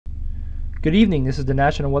Good evening, this is the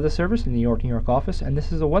National Weather Service in the New York office, and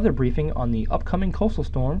this is a weather briefing on the upcoming coastal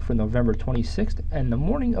storm for November 26th and the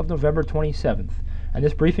morning of November 27th. And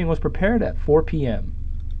this briefing was prepared at 4 p.m.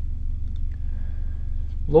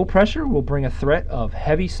 Low pressure will bring a threat of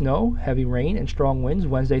heavy snow, heavy rain, and strong winds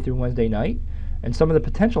Wednesday through Wednesday night. And some of the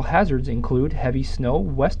potential hazards include heavy snow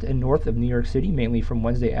west and north of New York City, mainly from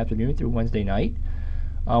Wednesday afternoon through Wednesday night.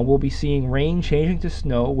 We'll be seeing rain changing to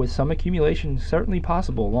snow with some accumulation certainly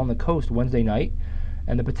possible along the coast Wednesday night,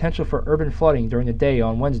 and the potential for urban flooding during the day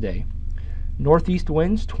on Wednesday. Northeast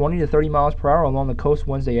winds 20 to 30 miles per hour along the coast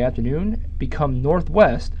Wednesday afternoon become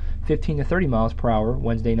northwest 15 to 30 miles per hour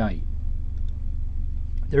Wednesday night.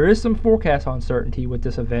 There is some forecast uncertainty with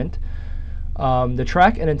this event. The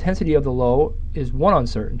track and intensity of the low is one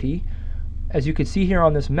uncertainty. As you can see here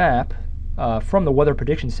on this map from the Weather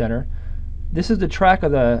Prediction Center, this is the track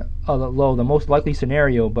of the low, the most likely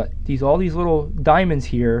scenario, but all these little diamonds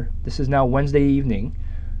here, this is now Wednesday evening.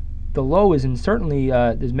 The low is in certainly,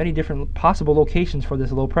 there's many different possible locations for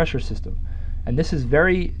this low pressure system. And this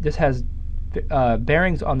has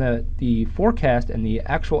bearings on the forecast and the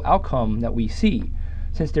actual outcome that we see.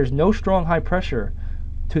 Since there's no strong high pressure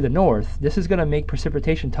to the north, this is going to make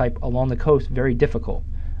precipitation type along the coast very difficult.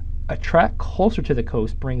 A track closer to the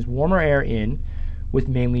coast brings warmer air in with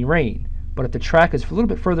mainly rain. But if the track is a little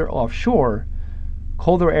bit further offshore,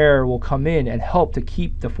 colder air will come in and help to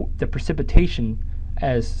keep the precipitation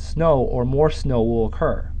as snow or more snow will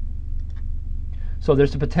occur. So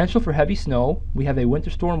there's the potential for heavy snow. We have a winter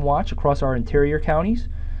storm watch across our interior counties.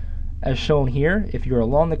 As shown here, if you're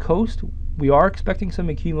along the coast, we are expecting some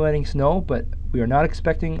accumulating snow, but we are not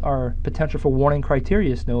expecting our potential for warning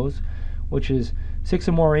criteria snows, which is 6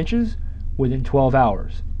 or more inches within 12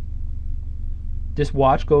 hours. This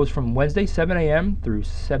watch goes from Wednesday 7 a.m. through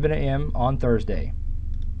 7 a.m. on Thursday.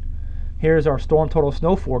 Here's our storm total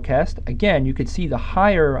snow forecast. Again, you can see the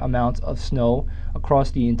higher amounts of snow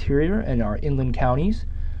across the interior and our inland counties,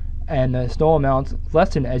 and the snow amounts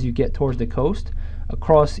lessen as you get towards the coast.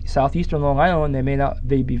 Across southeastern Long Island, there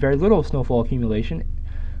may be very little snowfall accumulation,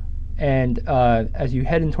 and as you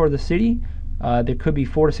head in toward the city, there could be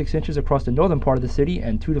 4 to 6 inches across the northern part of the city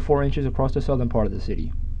and 2 to 4 inches across the southern part of the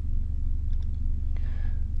city.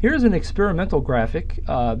 Here's an experimental graphic.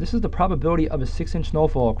 This is the probability of a 6-inch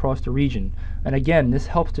snowfall across the region. And again, this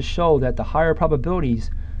helps to show that the higher probabilities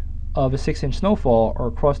of a 6-inch snowfall are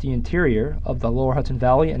across the interior of the lower Hudson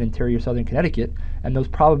Valley and interior southern Connecticut, and those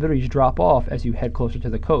probabilities drop off as you head closer to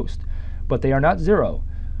the coast. But they are not zero.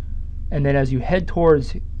 And then as you head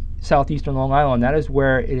towards southeastern Long Island, that is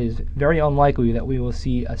where it is very unlikely that we will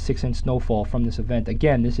see a 6-inch snowfall from this event.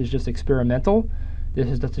 Again, this is just experimental. This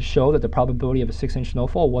is just to show that the probability of a 6-inch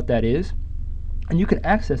snowfall, what that is. And you can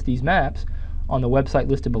access these maps on the website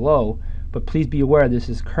listed below, but please be aware this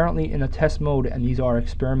is currently in a test mode and these are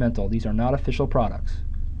experimental. These are not official products.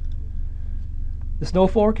 The snow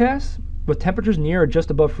forecast, with temperatures near or just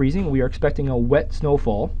above freezing, we are expecting a wet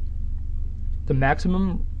snowfall. The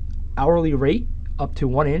maximum hourly rate up to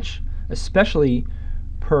 1 inch, especially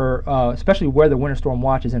where the winter storm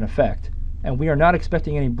watch is in effect. And we are not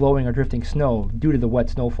expecting any blowing or drifting snow due to the wet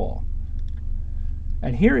snowfall.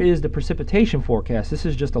 And here is the precipitation forecast. This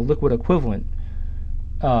is just a liquid equivalent.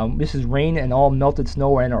 This is rain and all melted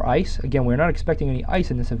snow and or ice. Again, we're not expecting any ice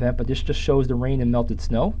in this event, but this just shows the rain and melted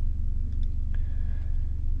snow.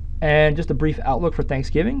 And just a brief outlook for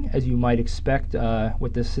Thanksgiving. As you might expect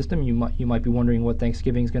with this system, you might be wondering what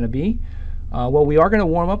Thanksgiving is going to be. Well, we are going to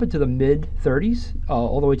warm up into the mid-30s,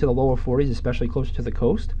 all the way to the lower 40s, especially closer to the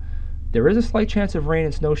coast. There is a slight chance of rain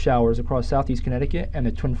and snow showers across southeast Connecticut and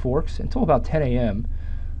the Twin Forks until about 10 a.m.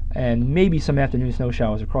 and maybe some afternoon snow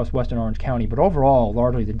showers across western Orange County, but overall,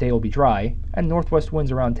 largely the day will be dry and northwest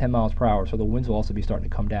winds around 10 miles per hour, so the winds will also be starting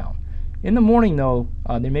to come down. In the morning, though,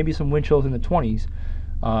 there may be some wind chills in the 20s,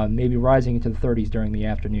 maybe rising into the 30s during the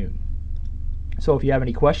afternoon. So if you have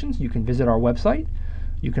any questions, you can visit our website,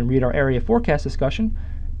 you can read our area forecast discussion,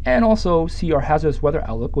 and also see our hazardous weather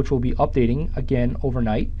outlook, which will be updating again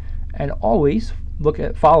overnight. And always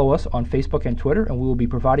follow us on Facebook and Twitter, and we will be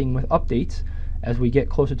providing with updates as we get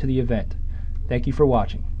closer to the event. Thank you for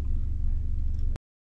watching.